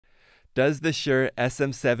Does the Shure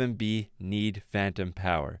SM7B need phantom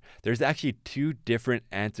power? There's actually two different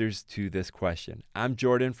answers to this question. I'm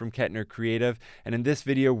Jordan from Kettner Creative, and in this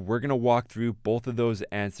video, we're going to walk through both of those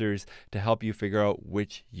answers to help you figure out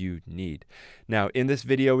which you need. Now, in this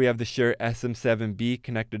video, we have the Shure SM7B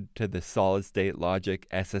connected to the Solid State Logic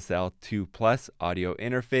SSL2 Plus audio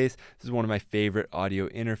interface. This is one of my favorite audio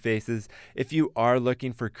interfaces. If you are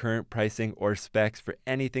looking for current pricing or specs for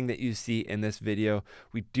anything that you see in this video,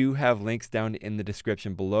 we do have links down in the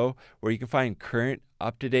description below where you can find current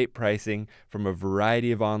up-to-date pricing from a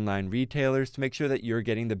variety of online retailers to make sure that you're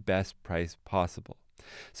getting the best price possible.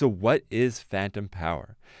 So what is phantom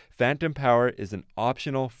power? Phantom power is an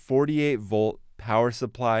optional 48-volt power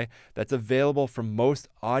supply that's available from most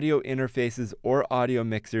audio interfaces or audio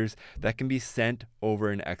mixers that can be sent over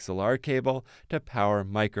an XLR cable to power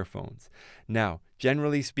microphones. Now,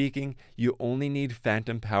 generally speaking, you only need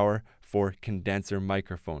phantom power for condenser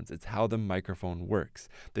microphones. It's how the microphone works.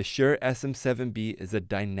 The Shure SM7B is a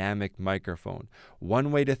dynamic microphone.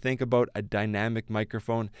 One way to think about a dynamic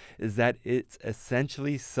microphone is that it's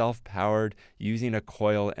essentially self-powered using a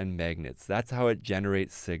coil and magnets. That's how it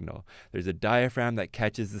generates signal. There's a diaphragm that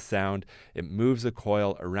catches the sound. It moves a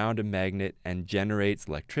coil around a magnet and generates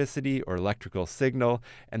electricity or electrical signal,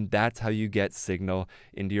 and that's how you get signal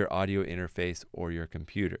into your audio interface or your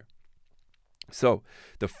computer. So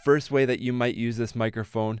the first way that you might use this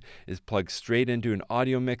microphone is plug straight into an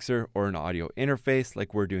audio mixer or an audio interface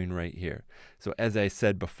like we're doing right here. So as I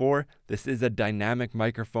said before, this is a dynamic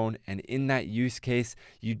microphone, and in that use case,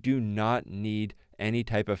 you do not need any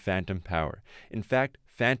type of phantom power. In fact,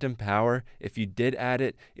 phantom power, if you did add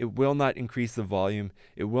it, it will not increase the volume,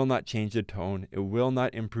 it will not change the tone, it will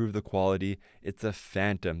not improve the quality. It's a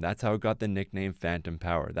phantom. That's how it got the nickname phantom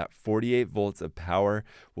power. That 48 volts of power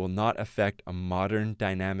will not affect a modern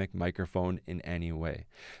dynamic microphone in any way.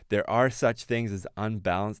 There are such things as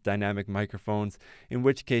unbalanced dynamic microphones, in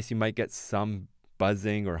which case you might get some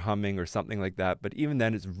buzzing or humming or something like that, but even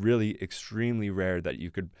then it's really extremely rare that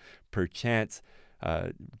you could perchance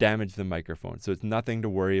damage the microphone. So it's nothing to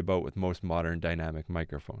worry about with most modern dynamic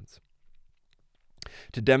microphones.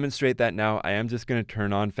 To demonstrate that now, I am just going to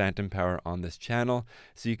turn on phantom power on this channel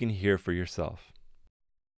so you can hear for yourself.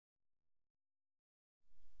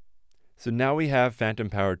 So now we have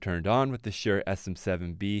phantom power turned on with the Shure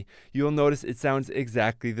SM7B. You'll notice it sounds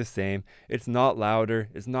exactly the same. It's not louder,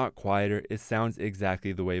 it's not quieter, it sounds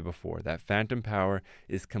exactly the way before. That phantom power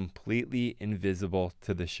is completely invisible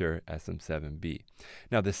to the Shure SM7B.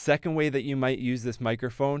 Now the second way that you might use this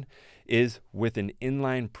microphone is with an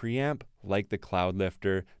inline preamp like the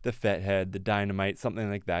Cloudlifter, the Fethead, the Dynamite, something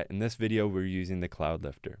like that. In this video, we're using the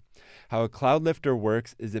Cloudlifter. How a Cloudlifter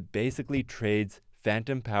works is it basically trades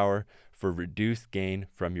phantom power for reduced gain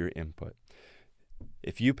from your input.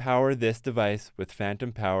 If you power this device with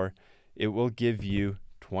phantom power, it will give you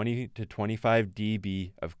 20 to 25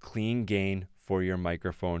 dB of clean gain for your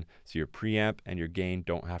microphone, so your preamp and your gain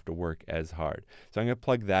don't have to work as hard. So I'm going to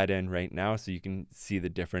plug that in right now so you can see the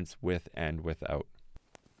difference with and without.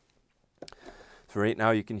 So right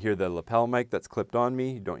now you can hear the lapel mic that's clipped on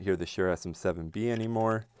me. You don't hear the Shure SM7B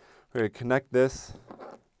anymore. We're going to connect this.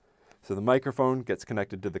 So the microphone gets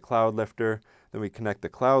connected to the Cloudlifter, then we connect the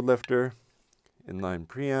Cloudlifter, inline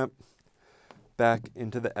preamp, back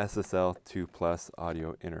into the SSL2 Plus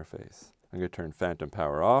audio interface. I'm going to turn phantom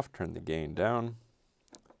power off, turn the gain down.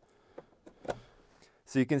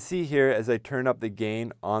 So you can see here as I turn up the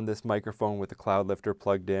gain on this microphone with the Cloudlifter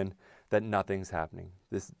plugged in that nothing's happening.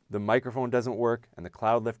 The microphone doesn't work and the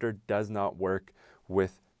Cloudlifter does not work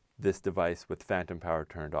with this device with phantom power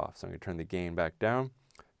turned off. So I'm going to turn the gain back down.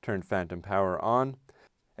 Turn phantom power on.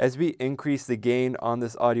 As we increase the gain on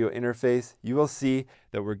this audio interface, you will see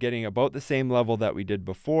that we're getting about the same level that we did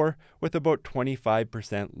before with about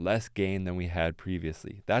 25% less gain than we had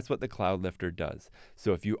previously. That's what the Cloudlifter does.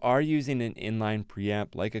 So if you are using an inline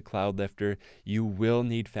preamp like a Cloudlifter, you will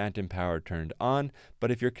need phantom power turned on, but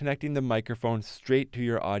if you're connecting the microphone straight to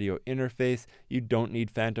your audio interface, you don't need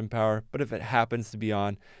phantom power, but if it happens to be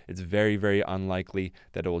on, it's very, very unlikely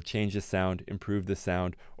that it will change the sound, improve the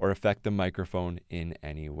sound, or affect the microphone in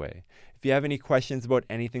any way. If you have any questions about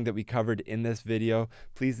anything that we covered in this video,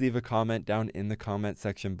 please leave a comment down in the comment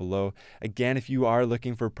section below. Again, if you are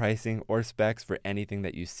looking for pricing or specs for anything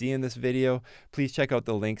that you see in this video, please check out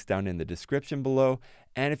the links down in the description below.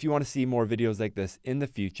 And if you want to see more videos like this in the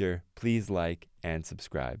future, please like and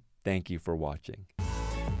subscribe. Thank you for watching.